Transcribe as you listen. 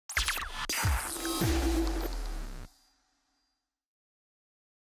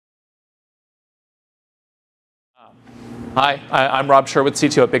Hi, I'm Rob Sherwood,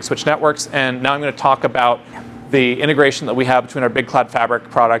 CTO at Big Switch Networks, and now I'm going to talk about the integration that we have between our Big Cloud Fabric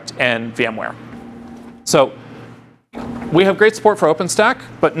product and VMware. So we have great support for OpenStack,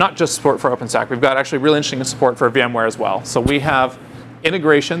 but not just support for OpenStack. We've got actually really interesting support for VMware as well. So we have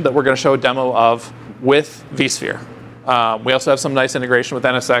integration that we're going to show a demo of with vSphere. We also have some nice integration with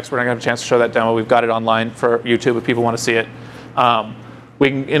NSX. We're not going to have a chance to show that demo. We've got it online for YouTube if people want to see it. We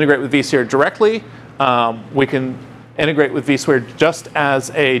can integrate with vSphere directly. We can integrate with vSphere just as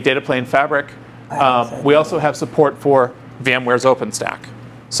a data plane fabric. We also have support for VMware's OpenStack.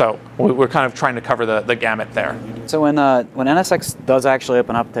 So we're kind of trying to cover the gamut there. So when NSX does actually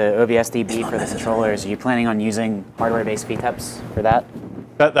open up to OVSDB for the controllers, are you planning on using hardware-based VTEPs for that?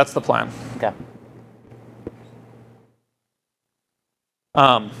 That's the plan. Okay.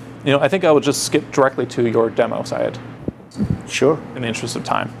 I think I will just skip directly to your demo, Syed. Sure. In the interest of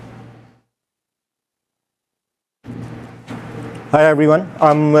time. Hi everyone,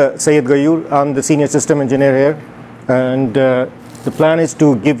 I'm Syed Ghayur. I'm the senior system engineer here, and the plan is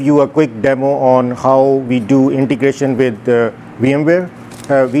to give you a quick demo on how we do integration with VMware.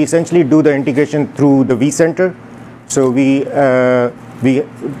 We essentially do the integration through the vCenter. So the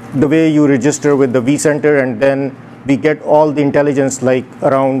way you register with the vCenter, and then we get all the intelligence like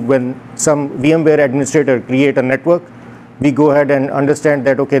around when some VMware administrator create a network, we go ahead and understand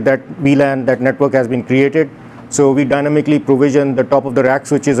that, okay, that VLAN, that network has been created. So we dynamically provision the top of the rack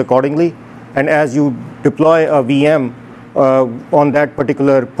switches accordingly. And as you deploy a VM on that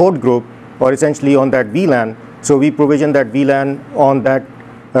particular port group, or essentially on that VLAN, so we provision that VLAN on that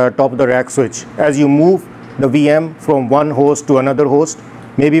top of the rack switch. As you move the VM from one host to another host,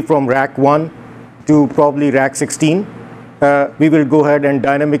 maybe from rack 1 to probably rack 16, we will go ahead and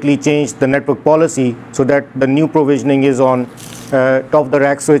dynamically change the network policy so that the new provisioning is on top of the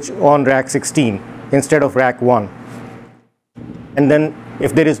rack switch on rack 16 instead of rack 1. And then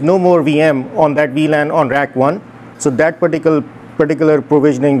if there is no more VM on that VLAN on rack 1, so that particular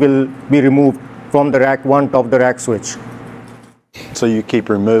provisioning will be removed from the rack 1 top of the rack switch. So you keep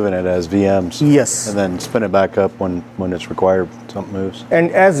removing it as VMs? Yes. And then spin it back up when it's required, something moves?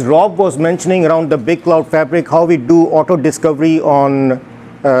 And as Rob was mentioning around the big cloud fabric, how we do auto discovery on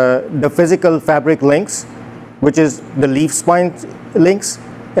the physical fabric links, which is the leaf spine links.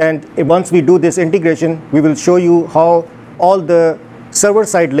 And once we do this integration, we will show you how all the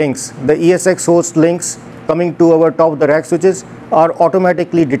server-side links, the ESX host links coming to our top of the rack switches are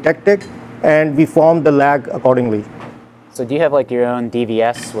automatically detected, and we form the lag accordingly. So do you have like your own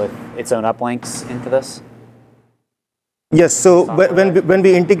DVS with its own uplinks into this? Yes, so when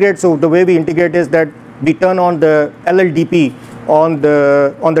we integrate, so the way we integrate is that we turn on the LLDP on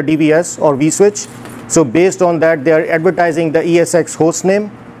the DVS or vSwitch. So based on that, they are advertising the ESX host name.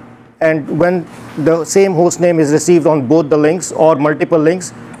 And when the same host name is received on both the links or multiple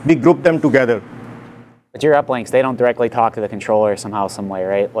links, we group them together. But your uplinks, they don't directly talk to the controller somehow, some way,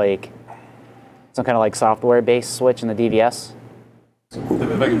 right? Like some kind of like software-based switch in the DVS?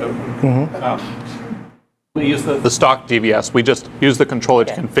 We use the stock DVS. We just use the controller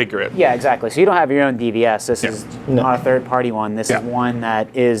to configure it. Yeah, exactly. So you don't have your own DVS. This is not a third-party one. This is one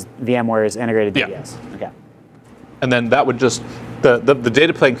that is VMware's integrated DVS. Okay. And then that would just, the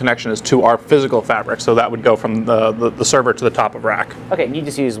data plane connection is to our physical fabric. So that would go from the server to the top of rack. Okay, and you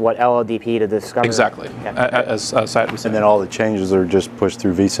just use what, LLDP to discover? Exactly, as Syed was saying. And then all the changes are just pushed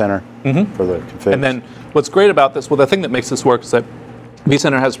through vCenter for the config. And then what's great about this, well, the thing that makes this work is that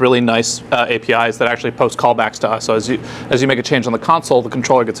vCenter has really nice APIs that actually post callbacks to us. So as you make a change on the console, the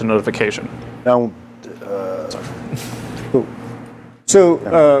controller gets a notification. Now,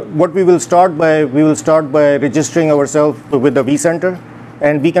 So what we will start by registering ourselves with the vCenter,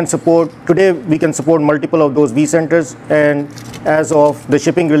 and we can support multiple of those vCenters, and as of the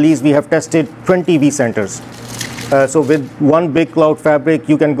shipping release, we have tested 20 vCenters. So with one big cloud fabric,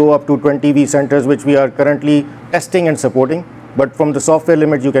 you can go up to 20 vCenters, which we are currently testing and supporting. But from the software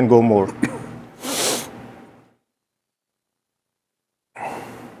limit, you can go more.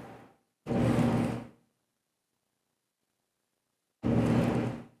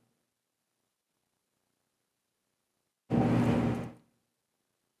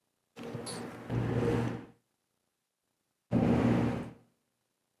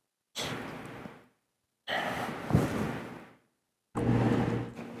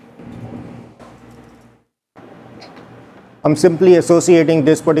 I'm simply associating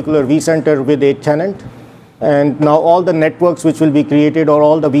this particular vCenter with a tenant, and now all the networks which will be created, or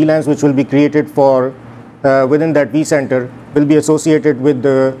all the VLANs which will be created for within that vCenter will be associated with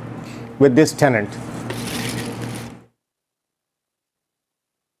this tenant.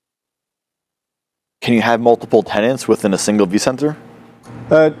 Can you have multiple tenants within a single vCenter?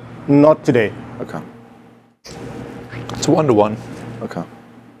 Not today. Okay. It's 1-to-1. Okay.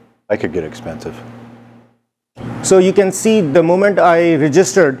 That could get expensive. So you can see the moment I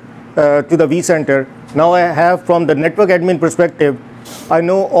registered to the vCenter, now I have, from the network admin perspective, I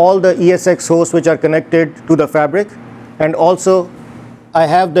know all the ESX hosts which are connected to the fabric, and also I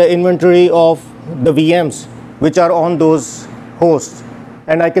have the inventory of the VMs which are on those hosts.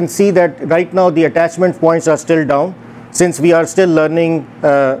 And I can see that right now the attachment points are still down, since we are still learning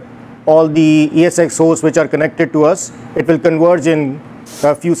all the ESX hosts which are connected to us. It will converge in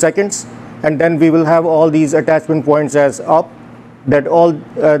a few seconds, and then we will have all these attachment points as up, that all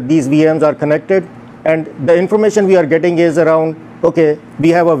these VMs are connected. And the information we are getting is around, okay, we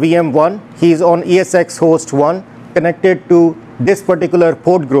have a VM1, he's on ESX host 1, connected to this particular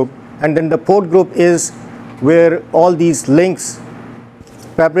port group, and then the port group is where all these links,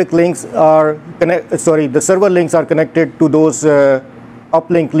 fabric links are the server links are connected to those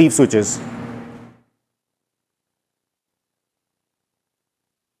uplink leaf switches.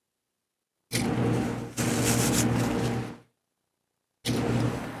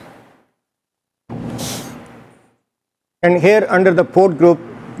 And here under the port group,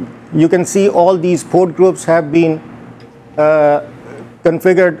 you can see all these port groups have been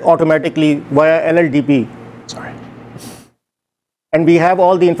configured automatically via LLDP. Sorry. And we have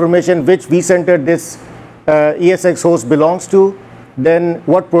all the information which vCenter this ESX host belongs to, then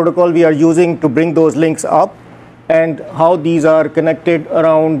what protocol we are using to bring those links up, and how these are connected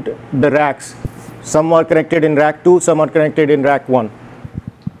around the racks. Some are connected in rack 2, some are connected in rack 1.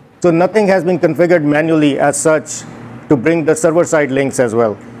 So nothing has been configured manually as such to bring the server-side links as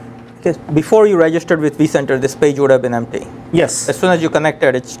well. Because before you registered with vCenter, this page would have been empty. Yes. As soon as you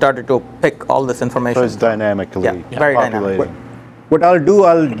connected, it started to pick all this information. So it's dynamically very dynamic. populating. What I'll do,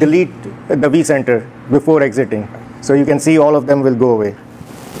 I'll delete the vCenter before exiting. So you can see all of them will go away.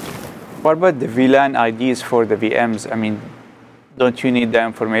 What about the VLAN IDs for the VMs? I mean, don't you need the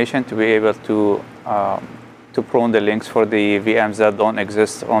information to be able to prune the links for the VMs that don't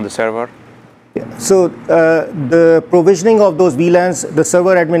exist on the server? Yeah. So the provisioning of those VLANs, the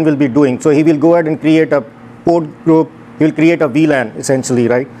server admin will be doing. So he will go ahead and create a port group. He will create a VLAN essentially,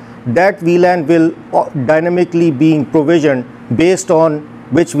 right? That VLAN will dynamically being provisioned based on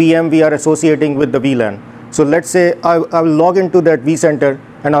which VM we are associating with the VLAN. So let's say I will log into that vCenter,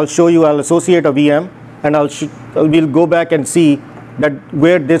 and I'll show you, I'll associate a VM, and we'll go back and see that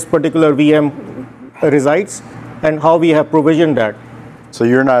where this particular VM resides and how we have provisioned that. So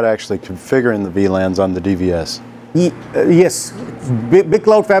you're not actually configuring the VLANs on the DVS? Yes. Big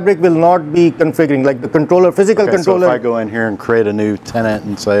Cloud Fabric will not be configuring, like the controller, physical controller. So if I go in here and create a new tenant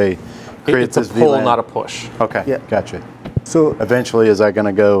and say, create it's this a pull, VLAN. not a push. Okay, Yeah. gotcha. So Eventually, is that going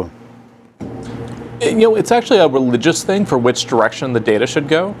to go? It's actually a religious thing for which direction the data should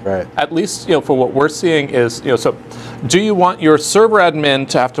go. Right. At least, for what we're seeing is, so do you want your server admin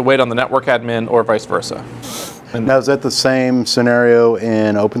to have to wait on the network admin or vice versa? Now, is that the same scenario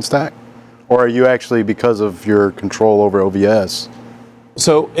in OpenStack? Or are you actually, because of your control over OVS?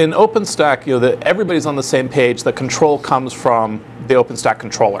 So in OpenStack, everybody's on the same page. The control comes from the OpenStack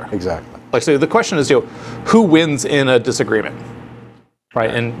controller. Exactly. Like, so the question is, who wins in a disagreement? Right,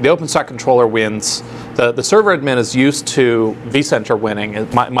 and the OpenStack controller wins. The server admin is used to vCenter winning, in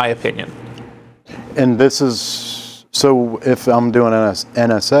my opinion. And this is, so if I'm doing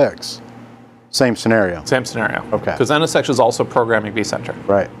NSX, same scenario? Same scenario. Okay. Because NSX is also programming vCenter.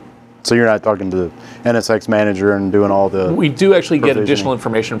 Right. So you're not talking to the NSX manager and doing all the We do actually get provisioning. additional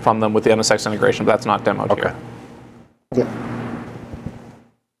information from them with the NSX integration, but that's not demoed Okay. here. yeah.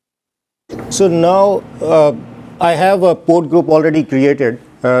 So now I have a port group already created,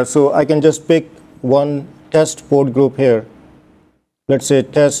 so I can just pick one test port group here. Let's say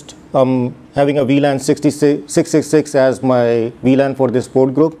test, having a VLAN 666 as my VLAN for this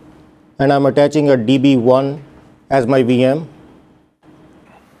port group, and I'm attaching a DB1 as my VM.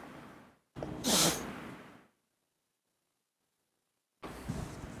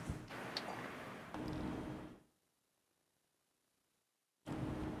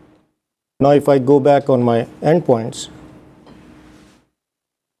 Now if I go back on my endpoints,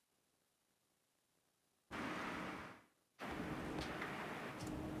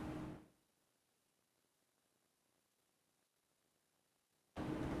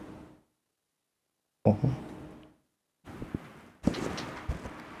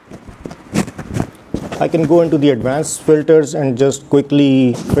 I can go into the advanced filters and just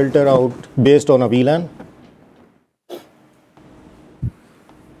quickly filter out based on a VLAN.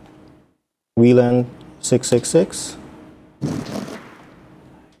 VLAN 666.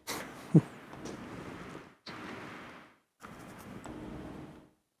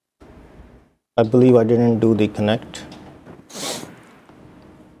 I believe I didn't do the connect.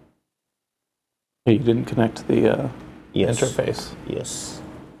 You didn't connect the Yes. interface. Yes.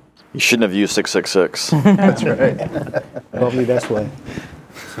 You shouldn't have used 666. That's right. Probably that's why.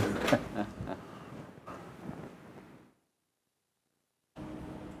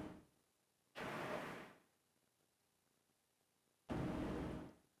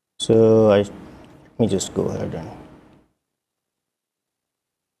 So let me just go ahead and.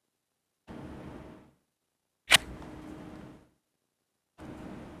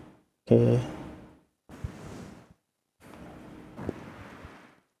 Okay.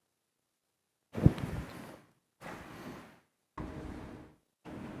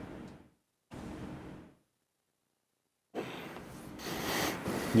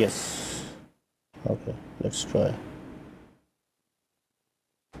 Yes. Okay, let's try.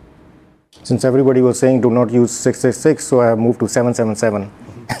 Since everybody was saying do not use 666, so I have moved to 777.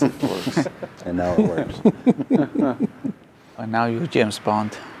 And now it works. And now you're James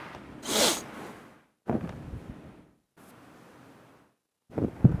Bond.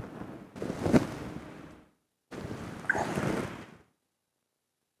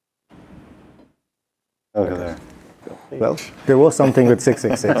 Okay, there. Well, there was something with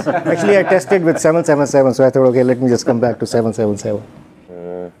 666. Actually, I tested with 777, so I thought, okay, let me just come back to 777.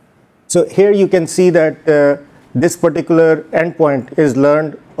 So here you can see that this particular endpoint is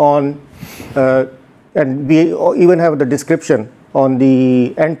learned on, and we even have the description on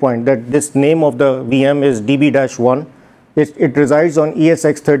the endpoint that this name of the VM is db-1. It resides on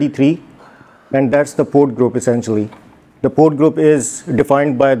ESX33, and that's the port group essentially. The port group is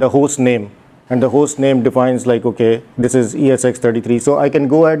defined by the host name, and the host name defines like, okay, this is ESX33. So I can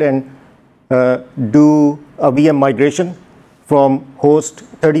go ahead and do a VM migration from host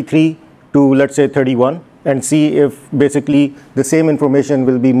 33 to, let's say, 31, and see if basically the same information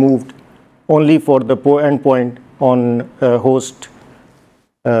will be moved only for the endpoint on host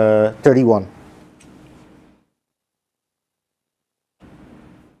 31.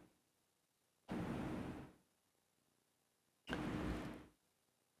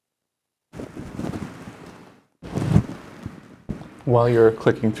 While you're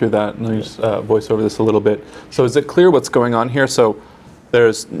clicking through that, let me just voice over this a little bit. So is it clear what's going on here? So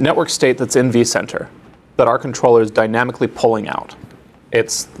there's network state that's in vCenter that our controller is dynamically pulling out.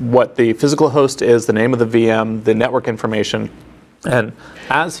 It's what the physical host is, the name of the VM, the network information. And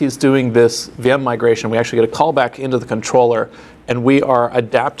as he's doing this VM migration, we actually get a callback into the controller, and we are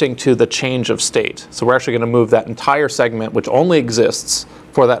adapting to the change of state. So we're actually going to move that entire segment, which only exists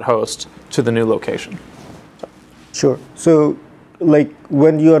for that host, to the new location. Sure. So like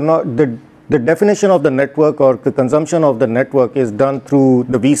when you are not, the definition of the network or the consumption of the network is done through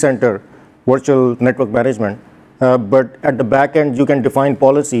the vCenter virtual network management. But at the back end, you can define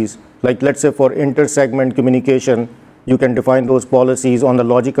policies. Like let's say for inter-segment communication, you can define those policies on the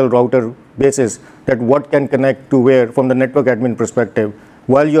logical router basis that what can connect to where from the network admin perspective.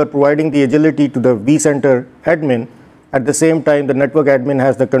 While you are providing the agility to the vCenter admin, at the same time, the network admin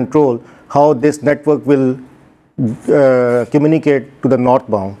has the control how this network will communicate to the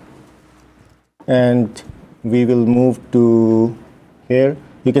northbound. And we will move to here.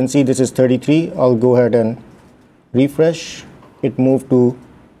 You can see this is 33. I'll go ahead and refresh. It moved to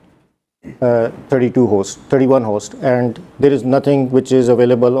 31 host, and there is nothing which is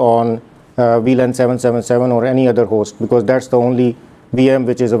available on VLAN 777 or any other host, because that's the only VM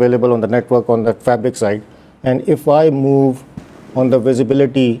which is available on the network on the fabric side. And if I move on the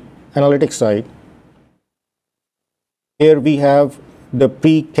visibility analytics side, here we have the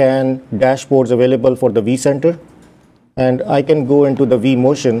pre-CAN dashboards available for the vCenter, and I can go into the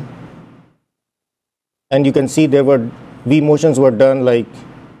vMotion, and you can see there were vMotions were done like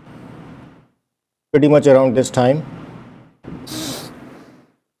pretty much around this time,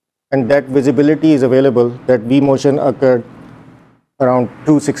 and that visibility is available. That vMotion occurred around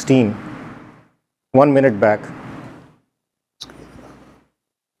 2:16, 1 minute back.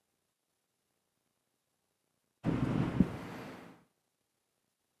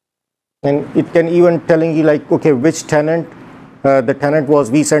 And it can even telling you like, okay, which tenant, the tenant was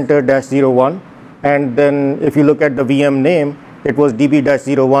vCenter-01, and then if you look at the VM name, it was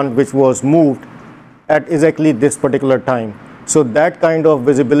db-01, which was moved at exactly this particular time. So that kind of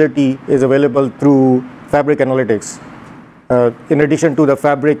visibility is available through Fabric Analytics. In addition to the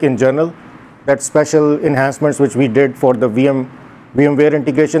Fabric in general, that special enhancements which we did for the VMware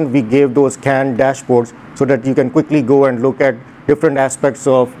integration, we gave those CAN dashboards so that you can quickly go and look at different aspects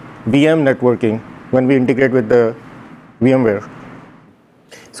of VM networking when we integrate with the VMware.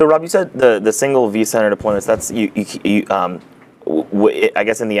 So Rob, you said the single vCenter deployments. That's I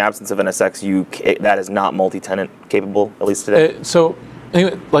guess in the absence of NSX, that is not multi-tenant capable, at least today. So,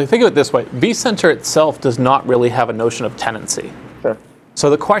 like, think of it this way: vCenter itself does not really have a notion of tenancy. Sure. So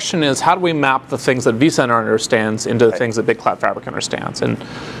the question is, how do we map the things that vCenter understands into the things that Big Cloud Fabric understands? And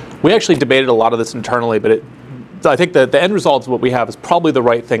we actually debated a lot of this internally, but I think that the end result of what we have is probably the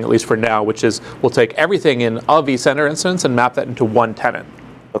right thing, at least for now, which is we'll take everything in a vCenter instance and map that into one tenant.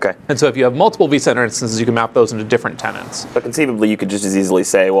 Okay. And so if you have multiple vCenter instances, you can map those into different tenants. But conceivably, you could just as easily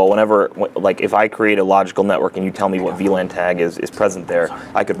say, well, like if I create a logical network and you tell me what VLAN tag is present there,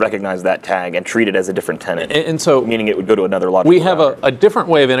 I could recognize that tag and treat it as a different tenant. And so, meaning it would go to another logical we have router. a different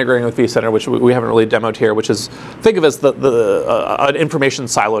way of integrating with vCenter, which we haven't really demoed here, which is, think of it as an information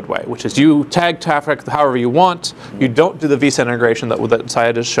siloed way, which is you tag traffic however you want, you don't do the vCenter integration that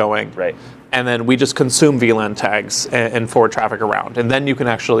Syed is showing, right. And then we just consume VLAN tags and forward traffic around. And then you can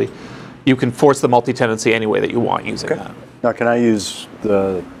force the multi-tenancy any way that you want using that. Now, can I use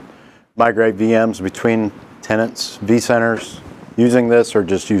migrate VMs between tenants, vCenters, using this, or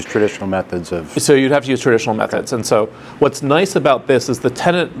just use traditional methods of? So you'd have to use traditional methods. And so what's nice about this is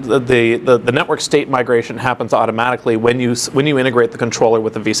the network state migration happens automatically when you integrate the controller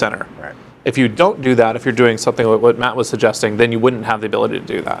with the vCenter. Right. If you don't do that, if you're doing something like what Matt was suggesting, then you wouldn't have the ability to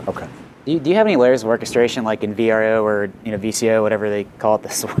do that. Okay. Do you have any layers of orchestration, like in VRO or VCO, whatever they call it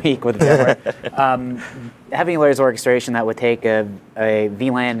this week with VMware? Have any layers of orchestration that would take a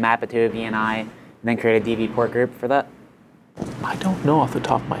VLAN, map it to a VNI, and then create a DV port group for that? I don't know off the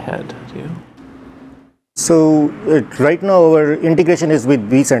top of my head. Do you? So right now our integration is with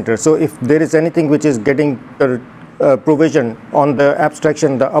vCenter. So if there is anything which is getting provision on the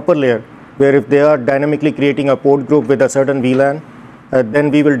abstraction, the upper layer, where if they are dynamically creating a port group with a certain VLAN,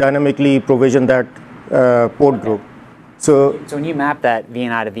 then we will dynamically provision that port group. So when you map that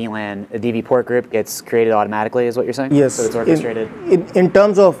VNI to VLAN, a DV port group gets created automatically, is what you're saying? yes, So it's orchestrated. in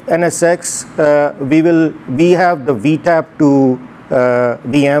terms of NSX, we have the VTAP to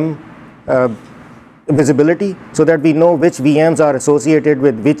VM visibility, so that we know which VMs are associated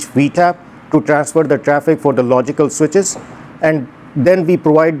with which VTAP to transfer the traffic for the logical switches, and then we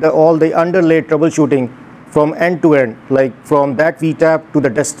provide all the underlay troubleshooting from end to end, like from that VTAP to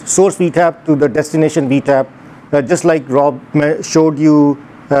the source VTAP to the destination VTAP, just like Rob showed you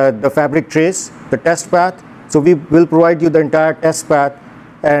the fabric trace, the test path. So we will provide you the entire test path,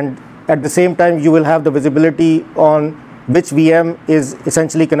 and at the same time you will have the visibility on which VM is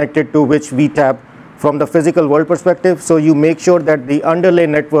essentially connected to which VTAP from the physical world perspective. So you make sure that the underlay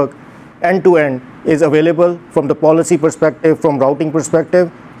network end to end is available from the policy perspective, from routing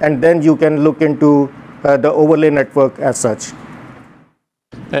perspective, and then you can look into the overlay network as such.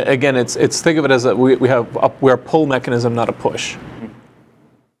 Again, it's think of it as we're a pull mechanism, not a push.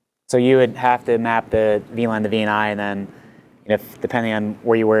 So you would have to map the VLAN to VNI, and then depending on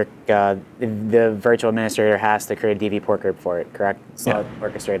where you work, the virtual administrator has to create a DV port group for it, correct? It's not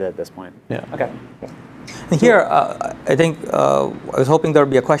orchestrated at this point. Yeah. Okay. And here, I think I was hoping there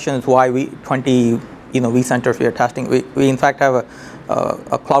would be a question as why 20 vCenters we are testing. We in fact have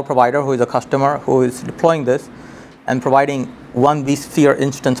a cloud provider who is a customer who is deploying this and providing one vSphere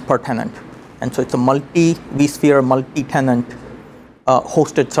instance per tenant. And so it's a vSphere multi-tenant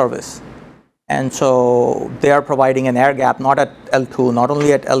hosted service. And so they are providing an air gap, not at L2, not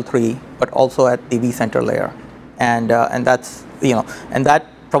only at L3, but also at the vCenter layer. And that's, and that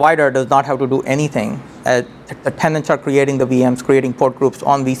provider does not have to do anything. The tenants are creating the VMs, creating port groups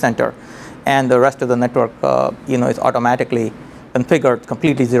on vCenter, and the rest of the network, is automatically configured,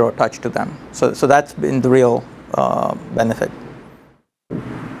 completely zero touch to them. So that's been the real benefit.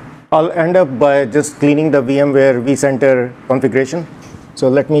 I'll end up by just cleaning the VMware vCenter configuration. So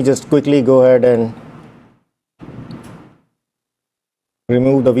let me just quickly go ahead and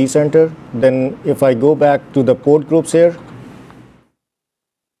remove the vCenter. Then if I go back to the port groups here,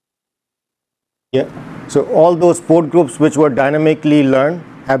 so all those port groups which were dynamically learned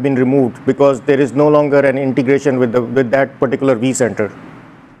have been removed because there is no longer an integration with that particular vCenter.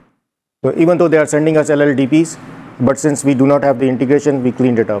 So even though they are sending us LLDPs, but since we do not have the integration, we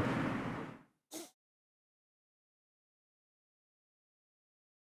cleaned it up.